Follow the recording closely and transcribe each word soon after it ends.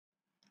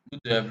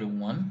Good day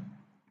everyone.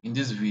 In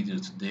this video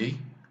today,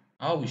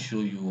 I will show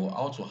you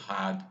how to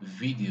add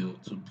video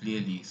to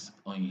playlist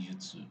on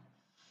YouTube.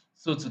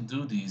 So to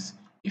do this,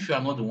 if you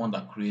are not the one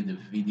that created the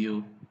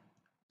video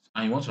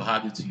and you want to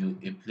add it to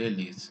a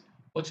playlist,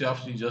 what you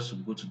have to do is just to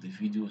go to the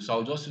video. So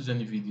I'll just use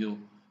any video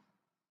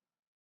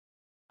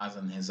as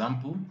an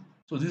example.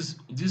 So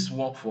this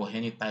work for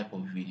any type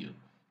of video.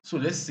 So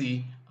let's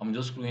say I'm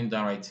just scrolling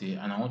down right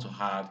here and I want to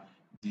add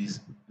this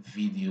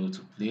video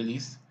to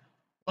playlist.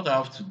 What I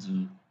have to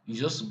do is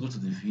just to go to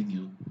the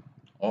video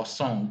or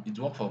song. It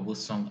works for both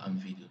song and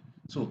video.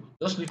 So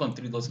just click on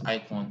three dots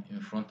icon in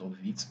front of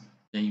it.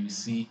 Then you will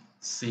see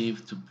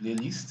save to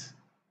playlist.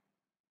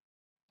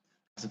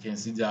 As you can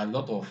see, there are a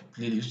lot of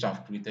playlists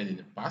I've created in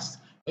the past.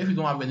 But if you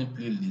don't have any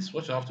playlist,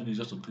 what you have to do is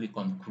just to click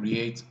on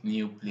create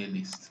new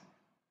playlist.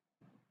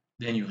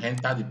 Then you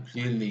enter the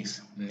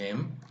playlist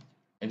name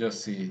and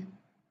just say,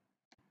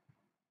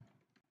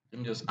 let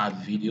me just add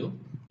video.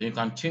 Then you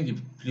can change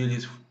the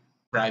playlist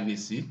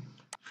privacy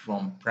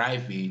from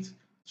private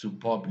to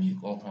public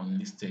or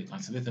unlisted. You can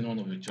select any one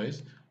of your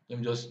choice. Let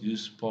me just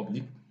use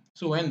public.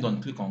 So when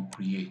done, click on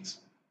create.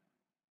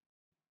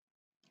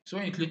 So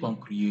when you click on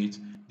create,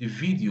 the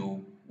video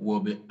will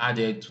be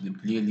added to the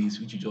playlist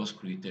which you just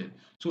created.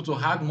 So to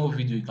add more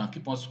video, you can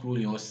keep on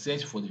scrolling or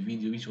search for the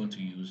video which you want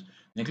to use.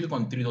 Then click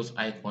on three dots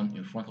icon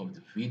in front of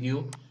the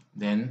video.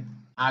 Then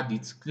add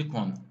it. Click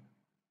on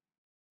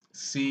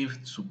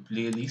save to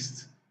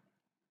playlist.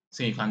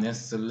 So you can then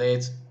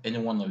select any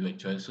one of your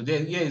choice. So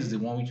here is the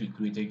one which we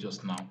created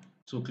just now.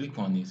 So click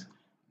on it.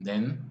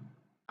 Then,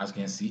 as you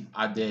can see,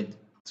 added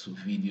to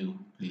video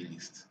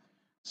playlist.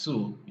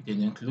 So you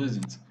can then close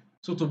it.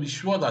 So to be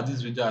sure that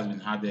this video has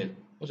been added,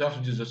 what you have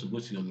to do is just to go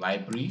to your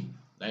library,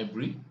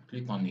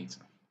 click on it.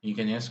 You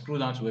can then scroll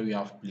down to where we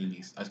have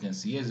playlist. As you can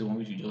see, here's the one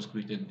which you just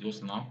created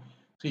just now.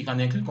 So you can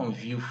then click on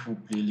view full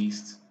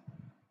playlist.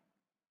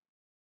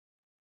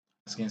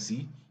 As you can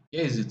see,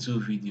 here is the two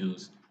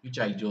videos which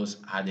I just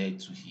added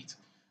to it.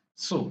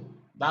 So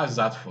that's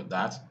that for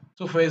that.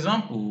 So for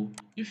example,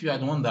 if you are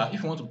the one that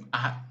if you want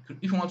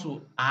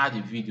to add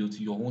a video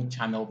to your own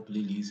channel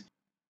playlist,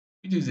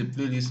 it is a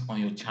playlist on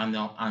your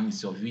channel and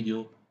it's your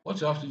video, what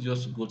you have to do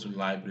is just go to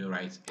library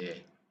right here.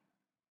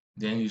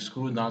 Then you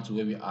scroll down to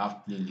where we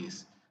have playlists.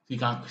 So you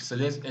can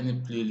select any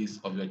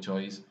playlist of your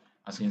choice.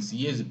 As you can see,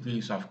 here's the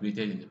playlist I've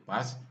created in the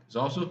past. So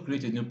also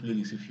create a new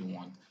playlist if you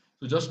want.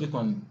 So just click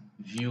on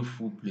view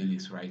full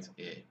playlist right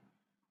here.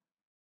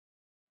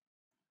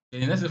 Then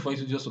the next thing for you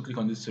to just to click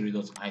on this three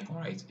dot icon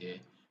right here.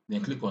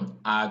 Then click on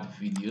add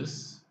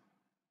videos.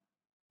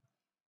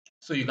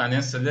 So you can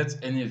then select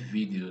any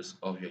videos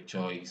of your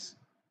choice.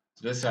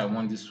 So let's say I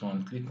want this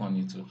one, click on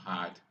it to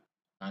add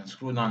and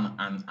scroll down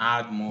and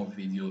add more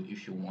video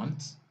if you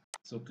want.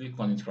 So click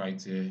on it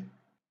right here.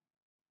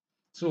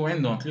 So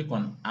when done, click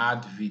on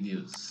add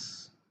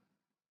videos.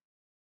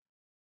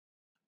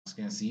 As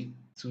you can see,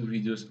 two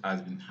videos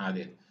has been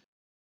added.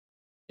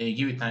 Then you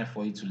give it time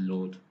for it to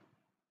load.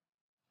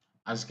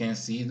 As you can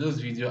see, those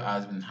video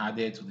has been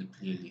added to the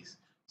playlist.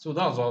 So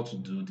that's all to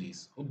do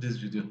this. Hope this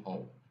video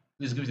helped.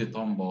 Please give it a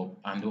thumb up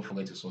and don't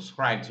forget to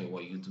subscribe to our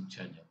YouTube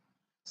channel.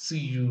 See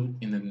you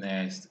in the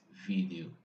next video.